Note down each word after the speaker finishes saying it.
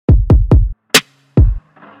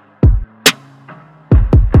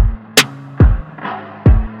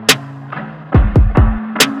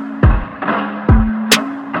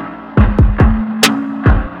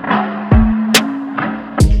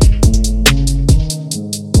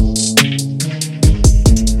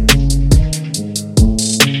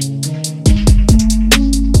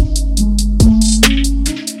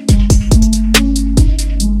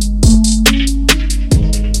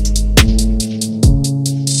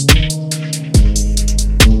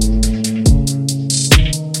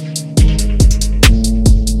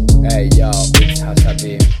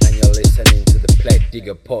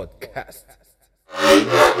Podcast.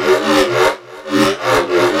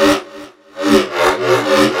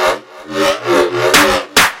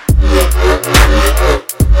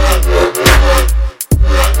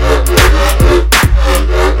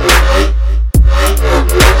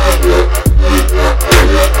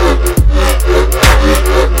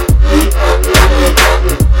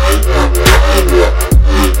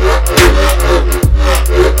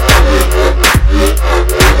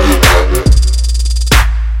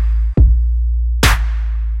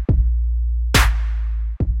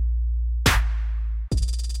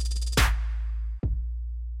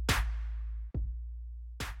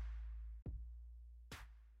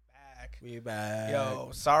 We back.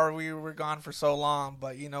 Yo, sorry we were gone for so long,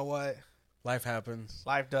 but you know what? Life happens.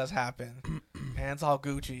 Life does happen, and it's all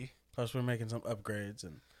Gucci. Plus, we're making some upgrades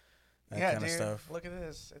and that Yeah, kind dude, of stuff. look at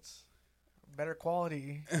this. It's better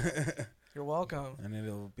quality. You're welcome. And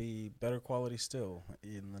it'll be better quality still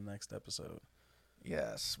in the next episode.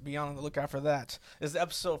 Yes, be on the lookout for that. This is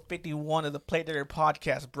episode 51 of the Play Theater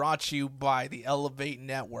Podcast, brought to you by the Elevate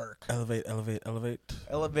Network. Elevate, elevate, elevate.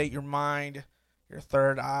 Elevate your mind, your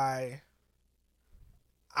third eye.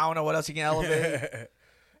 I don't know what else you can elevate.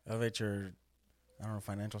 Elevate your, I don't know,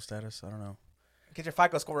 financial status. I don't know. Get your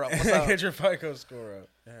FICO score up. What's up? Get your FICO score up.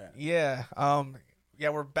 Yeah. Yeah,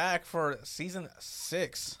 we're back for season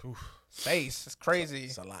 6. Oof. Space. It's crazy.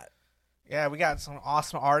 It's a lot. Yeah, we got some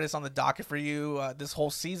awesome artists on the docket for you this whole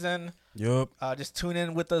season. Yup. Just tune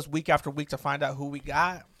in with us week after week to find out who we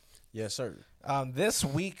got. Yes, sir. This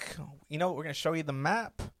week, you know, we're going to show you the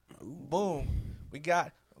map. Boom. We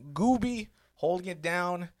got Gooby holding it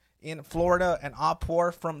down in Florida and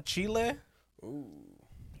Apor from Chile. Ooh.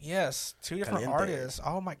 Yes, 2 different Caliente. artists.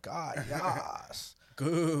 Oh, my God. Yes.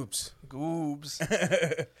 Goobs.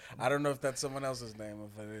 Goobs. I don't know if that's someone else's name.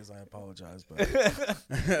 If it is, I apologize. But,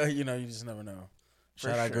 you know, you just never know.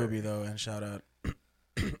 Shout out sure. Gooby, though, and shout out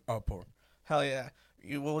Apor. Hell yeah.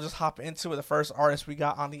 We'll just hop into it. The first artist we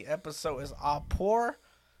got on the episode is Apor.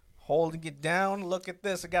 Holding it down. Look at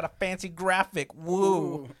this. I got a fancy graphic.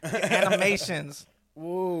 Woo. Animations.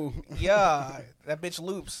 Woo. Yeah. That bitch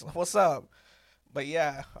loops. What's up? But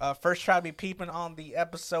yeah, first try to be peeping on the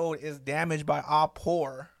episode is Damaged by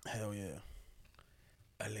Apor. Hell yeah.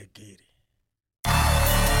 Alligator.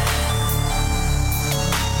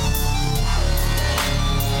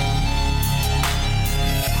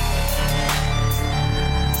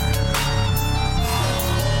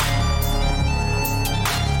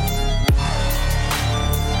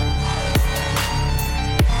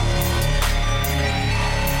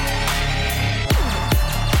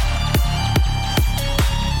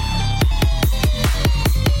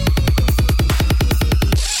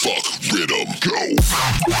 Rhythm, go.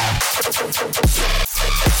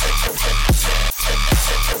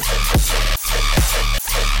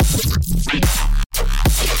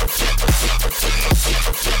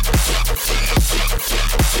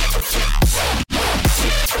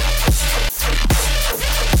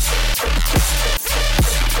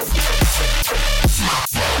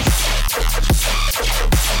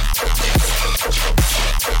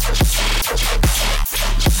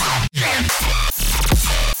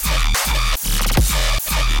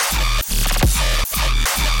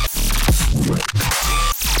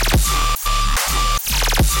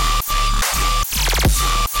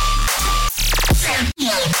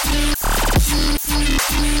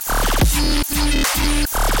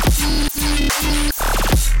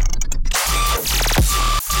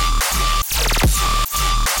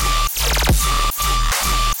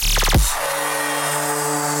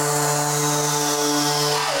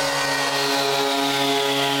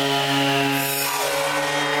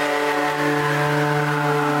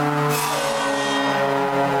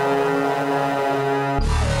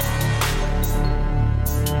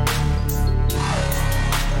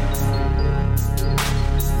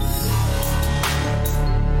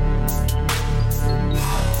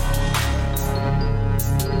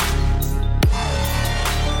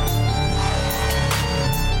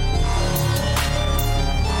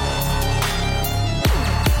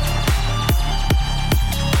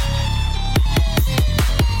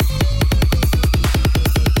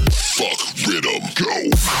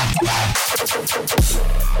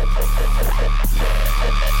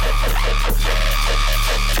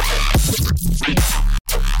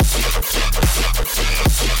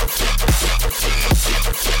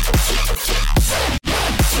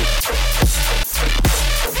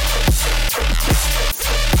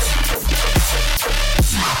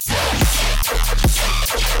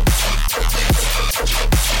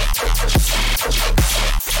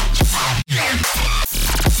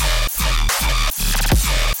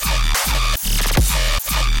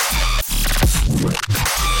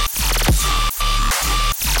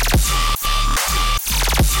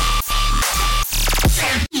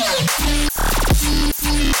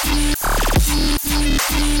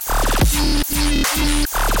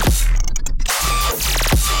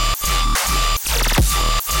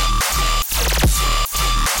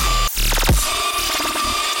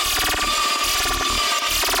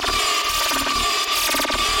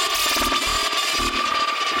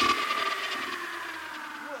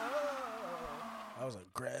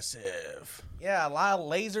 yeah, a lot of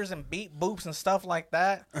lasers and beat boops and stuff like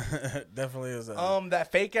that. Definitely is.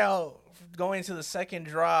 That fake out going into the second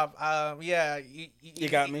drop. Yeah, you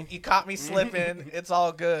got me. You caught me slipping. It's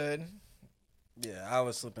all good. Yeah, I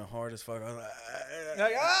was slipping hard as fuck. I was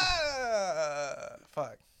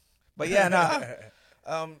fuck. But yeah,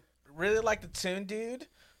 really like the tune, dude.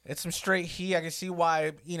 It's some straight heat. I can see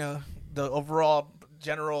why, the overall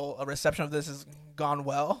general reception of this has gone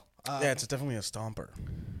well. Yeah, it's definitely a stomper.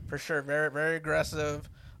 For sure. Very, very aggressive.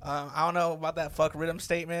 I don't know about that fuck rhythm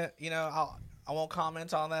statement. I won't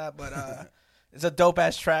comment on that, but it's a dope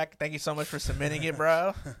ass track. Thank you so much for submitting it,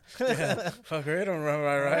 bro. Yeah, fuck rhythm,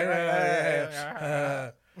 right.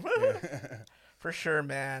 For sure,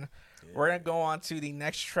 man. Yeah. We're gonna go on to the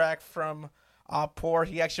next track from Poor.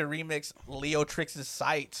 He actually remixed Leo Trix's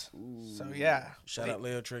Sight. Ooh. So yeah, shout out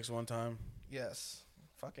Leo Trix one time. Yes,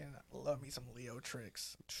 fucking love me some Leo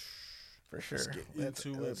Trix. For sure. Let's get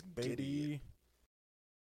into it, baby.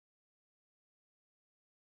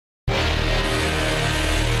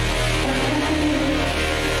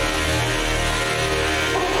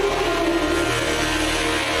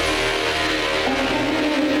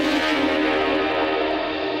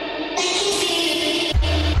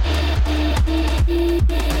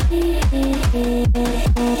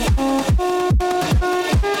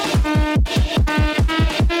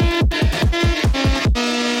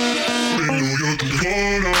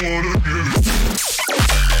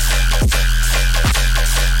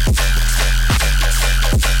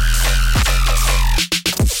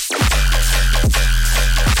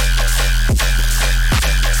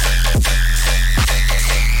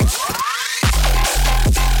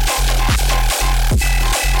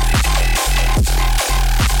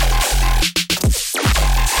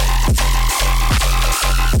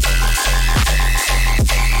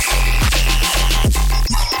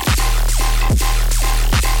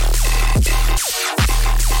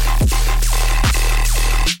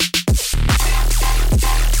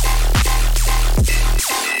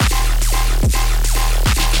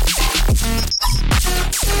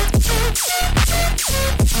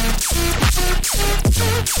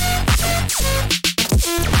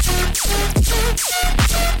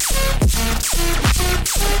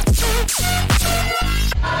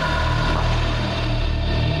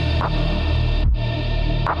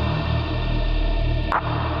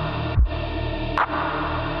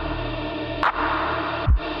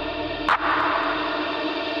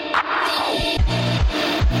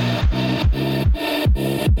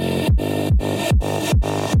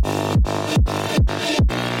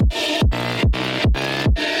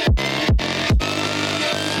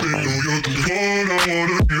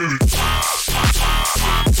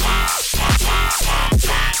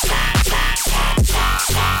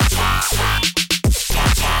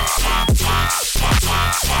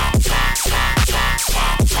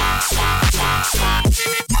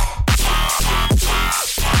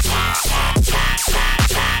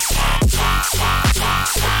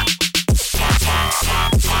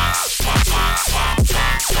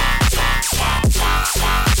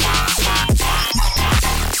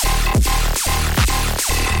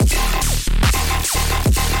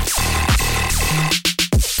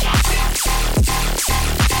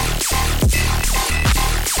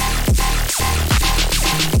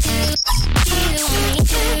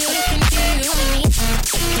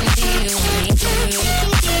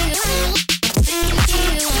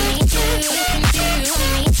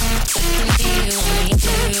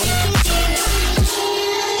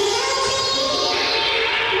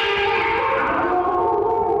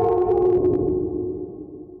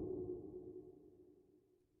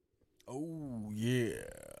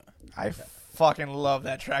 Fucking love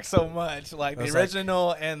that track so much. Like the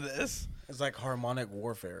original and this. It's like harmonic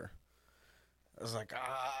warfare. It was like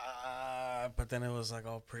but then it was like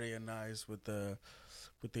all pretty and nice with the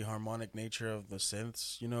harmonic nature of the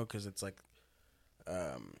synths, because it's like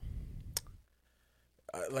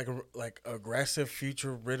like aggressive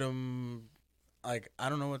future rhythm. Like I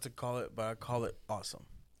don't know what to call it, but I call it awesome.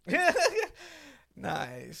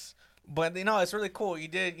 Nice. But it's really cool. You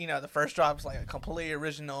did, the first drop is like a completely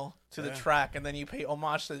original to the track, and then you pay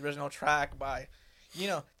homage to the original track by,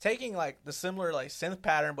 taking like the similar like synth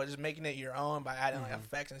pattern, but just making it your own by adding like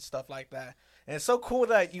effects and stuff like that. And it's so cool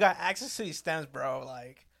that you got access to these stems, bro.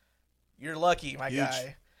 Like, you're lucky, my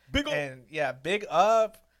guy. Big up. And yeah, big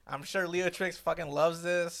up. I'm sure Leo Trix fucking loves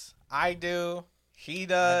this. I do. He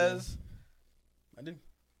does. I do.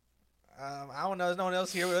 I don't know. There's no one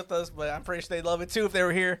else here with us, but I'm pretty sure they'd love it too if they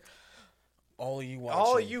were here. All of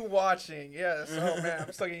you watching. Yes. Oh, man.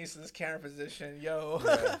 I'm still getting used to this camera position. Yo.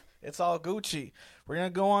 Yeah. It's all Gucci. We're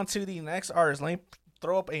going to go on to the next artist. Let me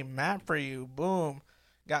throw up a map for you. Boom.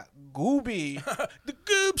 Got Gooby. The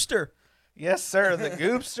Goobster. Yes, sir. The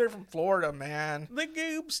Goobster from Florida, man. The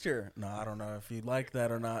Goobster. No, I don't know if you like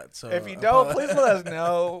that or not. So If you don't, please let us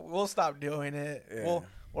know. We'll stop doing it. Yeah.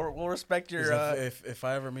 We'll respect your. If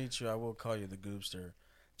I ever meet you, I will call you the Goobster,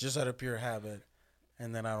 just out of pure habit.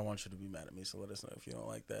 And then I don't want you to be mad at me. So let us know if you don't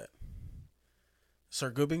like that. Sir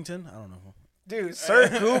Goobington? I don't know. Dude, Sir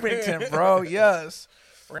Goobington, bro. Yes.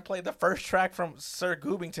 We're going to play the first track from Sir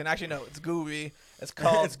Goobington. Actually, no, it's Gooby. It's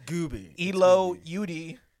called It's Gooby. Elo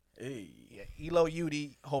Udi. Hey. Yeah, Elo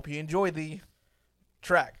Udi. Hope you enjoy the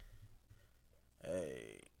track.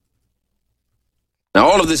 Hey. Now,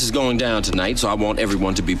 all of this is going down tonight, so I want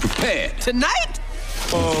everyone to be prepared. Tonight?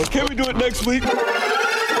 Can we do it next week?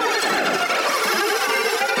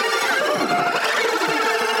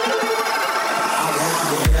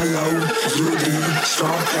 Hello, UD,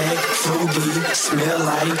 strong pack, fruity, smell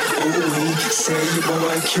like ooey, say your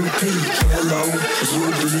boy QP. Hello,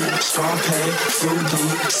 UD, strong pack, fruity,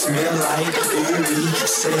 smell like ooey,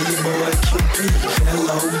 say your boy QP.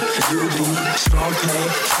 Hello, UD, strong pack,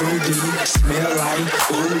 fruity, smell like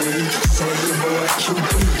ooey, say your boy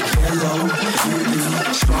QP. Hello, UD,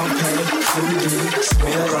 strong pack, fruity,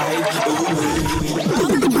 smell like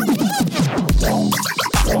ooey.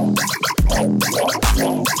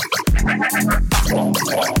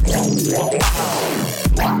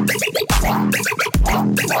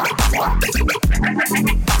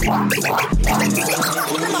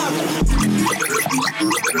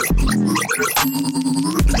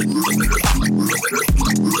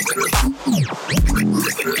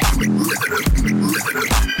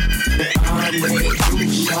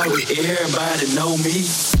 Everybody know me.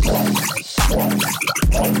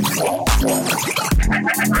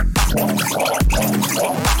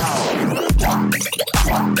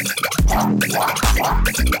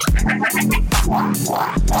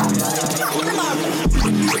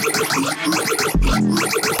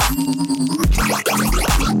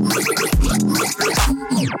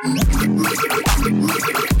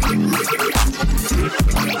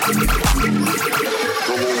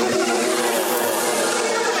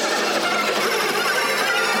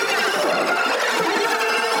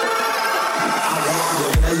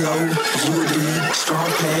 Hello, UD, strong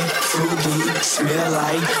pack, fruity, smell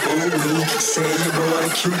like ooey, say your boy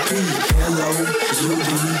QP. Hello, UD,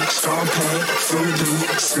 strong pack, fruity,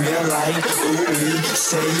 smell like ooey,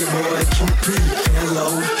 say your boy QP. Hello,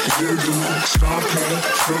 UD, strong pack,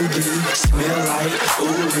 fruity, smell like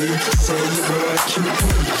ooey, say your boy QP.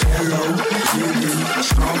 Hello, UD,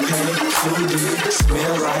 strong pack, fruity,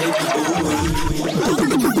 smell like ooey.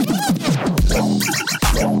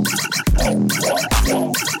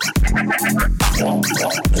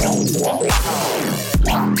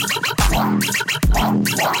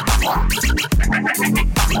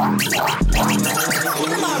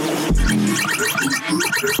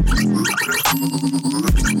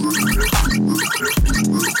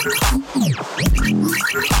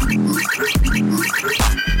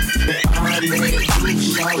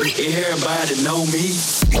 Everybody know me.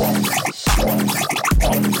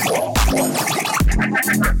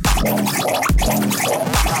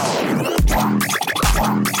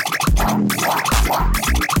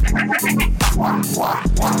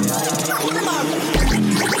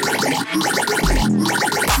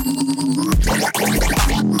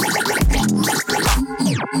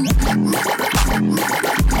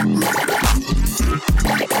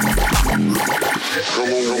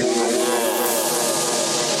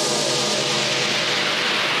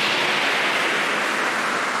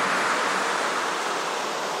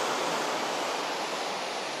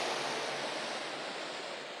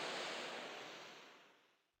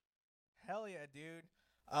 Hell yeah, dude.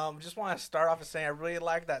 Just want to start off with saying I really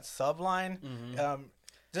like that subline.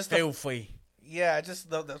 Just the, Healthy. yeah, just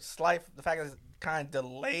the fact that it's kind of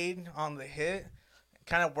delayed on the hit,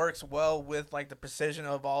 kind of works well with like the precision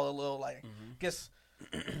of all the little like, guess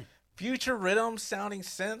future rhythm sounding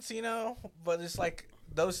synths, you know. But it's like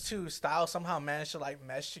those two styles somehow managed to like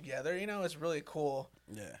mesh together. You know, it's really cool.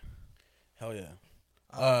 Yeah. Hell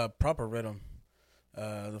yeah. Proper rhythm.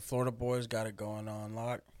 The Florida boys got it going on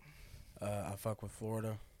lock. I fuck with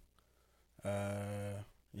Florida.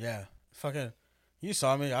 Yeah. Fucking, you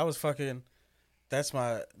saw me. I was fucking, that's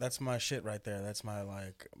my shit right there. That's my,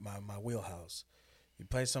 like, my wheelhouse. You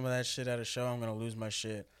play some of that shit at a show, I'm going to lose my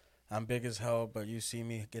shit. I'm big as hell, but you see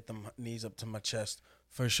me get them knees up to my chest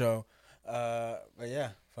for sure. But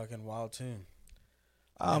yeah, fucking wild tune.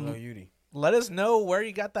 Hello, Yudi. Let us know where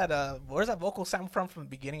you got that. Where's that vocal sound from the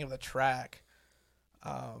beginning of the track?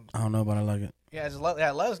 I don't know, but I like it. Yeah, let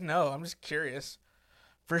us know. I'm just curious.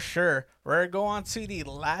 For sure. We're going to go on to the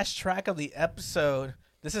last track of the episode.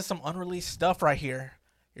 This is some unreleased stuff right here.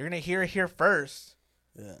 You're going to hear it here first.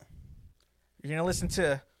 Yeah. You're going to listen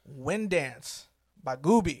to Wind Dance by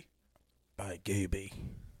Gooby. By Gooby.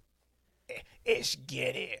 It's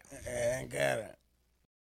get it. And got it.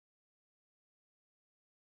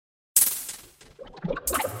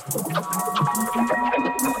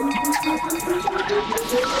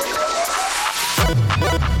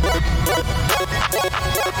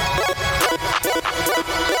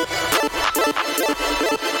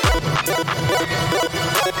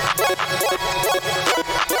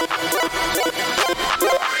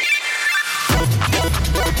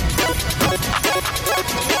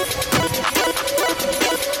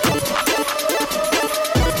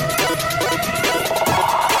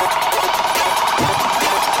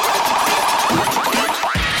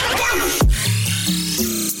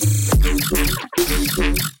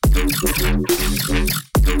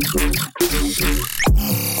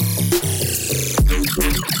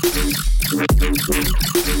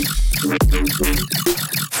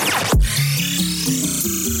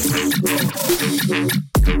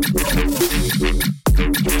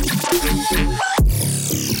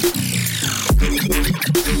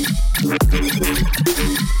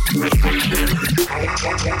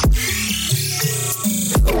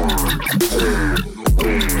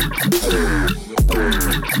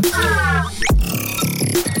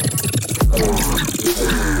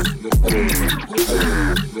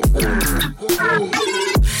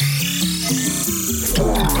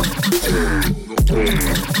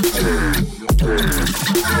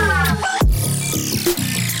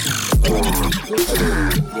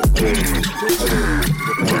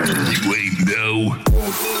 Wait, no.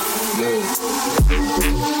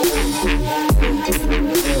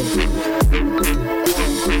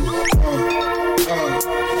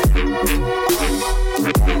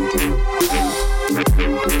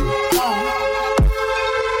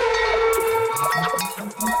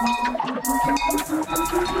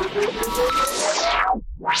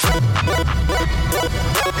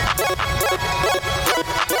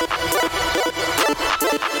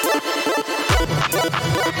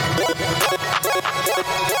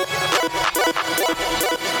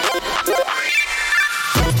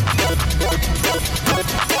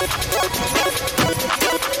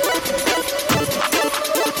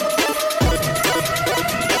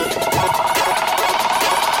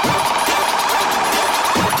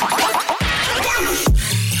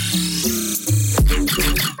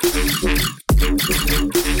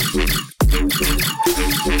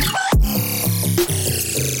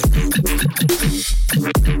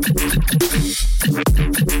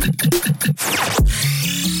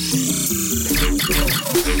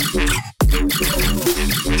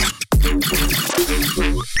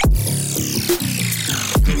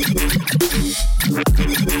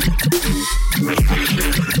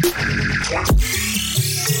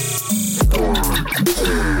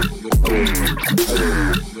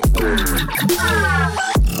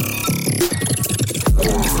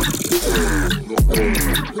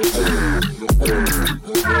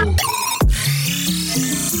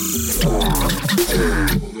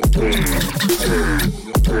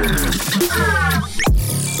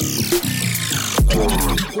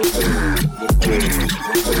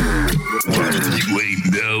 Wait,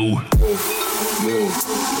 no.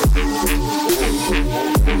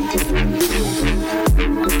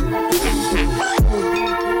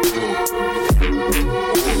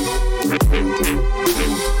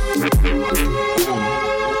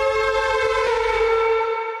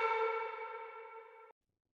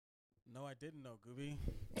 No, I didn't know, Gooby.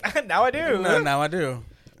 Now I do. No, now I do.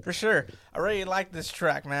 For sure. I really like this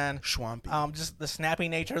track, man. Schwampy. Just the snappy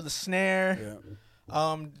nature of the snare.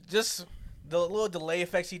 Yeah. Just the little delay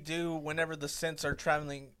effects you do whenever the synths are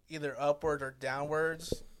traveling either upward or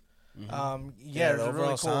downwards. Yeah, the it's overall really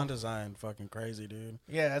cool. sound design, fucking crazy, dude.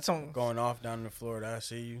 Yeah, that's some. Going off down in Florida, I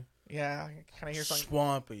see you. Yeah, I kind of hear something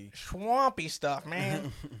Swampy. swampy stuff,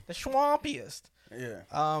 man. The swampiest. Yeah.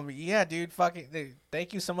 Yeah, dude. Dude,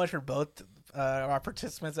 thank you so much for both our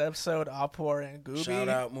participants episode, Apor and Gooby. Shout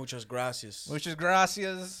out, muchas gracias. Muchas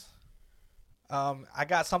gracias. I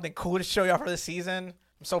got something cool to show y'all for this season.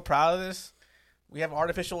 I'm so proud of this. We have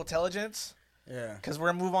artificial intelligence. Yeah. Because we're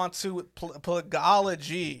going to move on to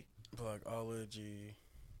plugology. Plugology.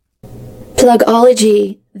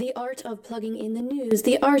 Plugology, the art of plugging in the news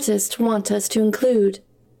the artists want us to include.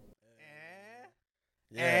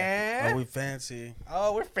 Yeah. Oh, we fancy.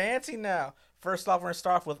 Oh, we're fancy now. First off, we're going to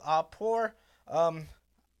start off with Apor.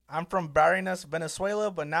 I'm from Barinas,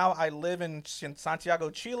 Venezuela, but now I live in Santiago,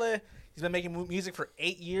 Chile. He's been making music for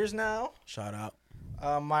 8 years now. Shout out.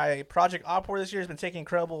 My project Opera this year has been taking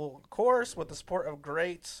incredible course with the support of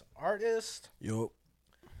great artists. Yup.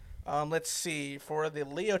 Let's see, for the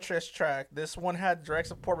Leotrix track, this one had direct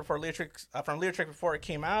support before from Leotrix before it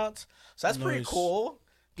came out, so that's pretty Nice. cool.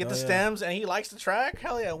 Get the Hell yeah. stems, and he likes the track.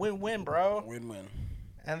 Hell yeah, win-win, bro. Win-win.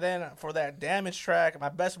 And then for that Damage track, my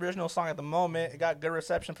best original song at the moment, it got good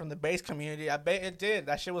reception from the bass community. I bet it did.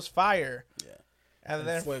 That shit was fire. Yeah. And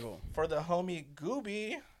then Fuego. for the homie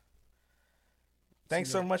Gooby, thanks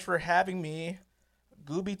so much for having me.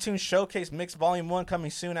 Gooby Tune Showcase Mix Volume 1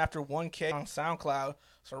 coming soon after 1K on SoundCloud.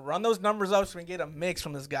 So run those numbers up so we can get a mix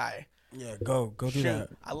from this guy. Yeah, go do Shoot. that.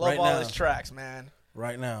 I love right all now. his tracks, man.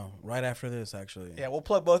 Right now. Right after this, actually. Yeah, we'll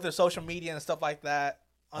plug both their social media and stuff like that.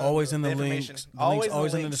 Always in the information. links. Always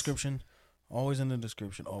Always in the links. description. Always in the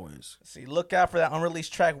description. Always. See, look out for that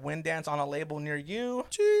unreleased track, Wind Dance, on a label near you.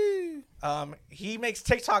 Gee. He makes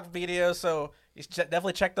TikTok videos, so you should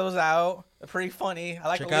definitely check those out. They're pretty funny. I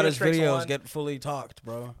like Check the out his Leotrix videos. one. Get fully talked,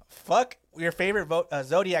 bro. Fuck your favorite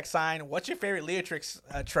Zodiac sign. What's your favorite Leotrix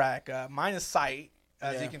track? Mine is Sight,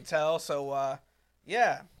 as Yeah. you can tell. So,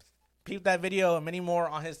 yeah, peep that video and many more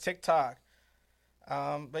on his TikTok.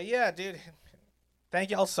 But yeah, dude, thank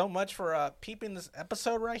y'all so much for peeping this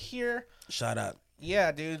episode right here. Shout out.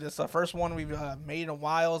 Yeah, dude, this is the first one we've made in a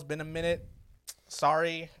while. It's been a minute.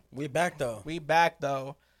 Sorry. We back though. We back,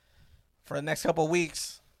 though, for the next couple of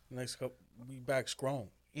weeks. Next couple, we back strong.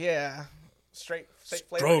 Yeah. Straight flavor.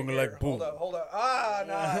 Strong here. like boom. Hold up. Ah,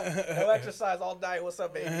 nah. No exercise all night. What's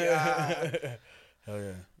up, baby? Ah. Hell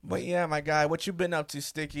yeah. But yeah, my guy, what you been up to,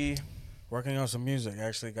 Sticky? Working on some music.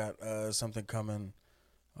 Actually got something coming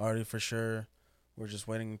already for sure. We're just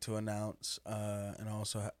waiting to announce. And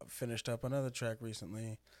also finished up another track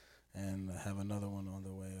recently, and have another one on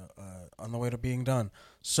the way to being done.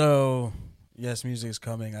 So yes, music is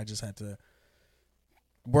coming. I just had to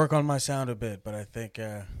work on my sound a bit, but I think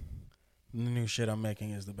the new shit I'm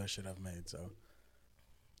making is the best shit I've made. So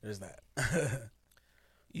there's that.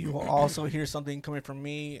 You will also hear something coming from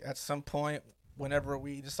me at some point whenever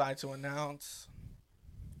we decide to announce.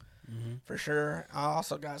 For sure. I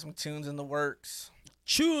also got some tunes in the works.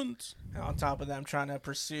 Tunes. And on top of that, I'm trying to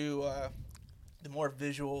pursue the more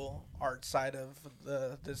visual art side of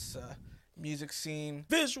this music scene.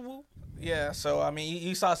 Visual. Yeah, so I mean,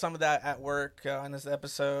 you saw some of that at work in this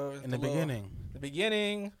episode. In the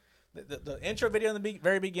beginning. The intro video in the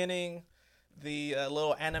very beginning, the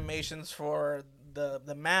little animations for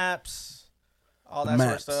the maps, all that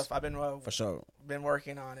Maps. sort of stuff. I've been For sure. been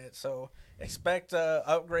working on it, so expect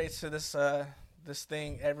upgrades to this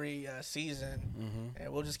thing every season,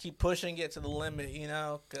 and we'll just keep pushing it to the limit, you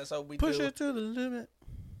know, because that's what we Push do. it to the limit.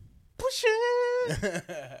 Push it.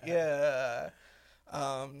 Yeah.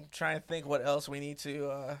 Trying to think what else we need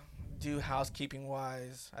to do housekeeping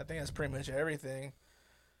wise. I think that's pretty much everything.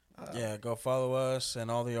 Yeah, go follow us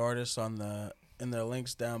and all the artists in their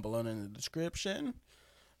links down below in the description.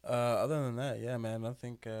 Other than that, yeah, man, I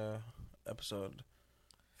think episode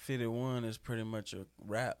 51 is pretty much a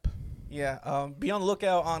wrap. Yeah. Be on the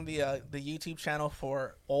lookout on the YouTube channel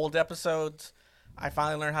for old episodes. I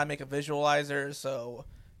finally learned how to make a visualizer, so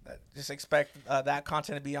just expect that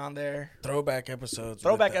content to be on there. Throwback episodes.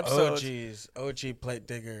 Throwback with the episodes. OG plate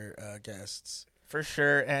digger guests. For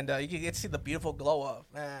sure, and you can get to see the beautiful glow up,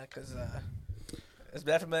 man, because it's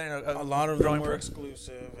definitely been A lot of them growing were pro-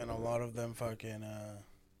 exclusive, and a lot of them fucking. A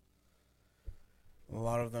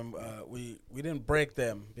lot of them, we didn't break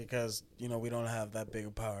them because we don't have that big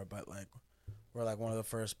of power, but like we're like one of the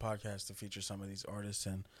first podcasts to feature some of these artists,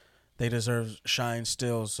 and they deserve shine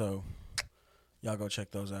still. So y'all go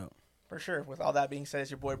check those out. For sure. With all that being said,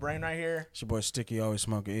 it's your boy Brain right here, It's your boy Sticky, always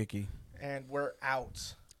smoking icky. and we're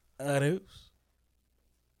out. Adios.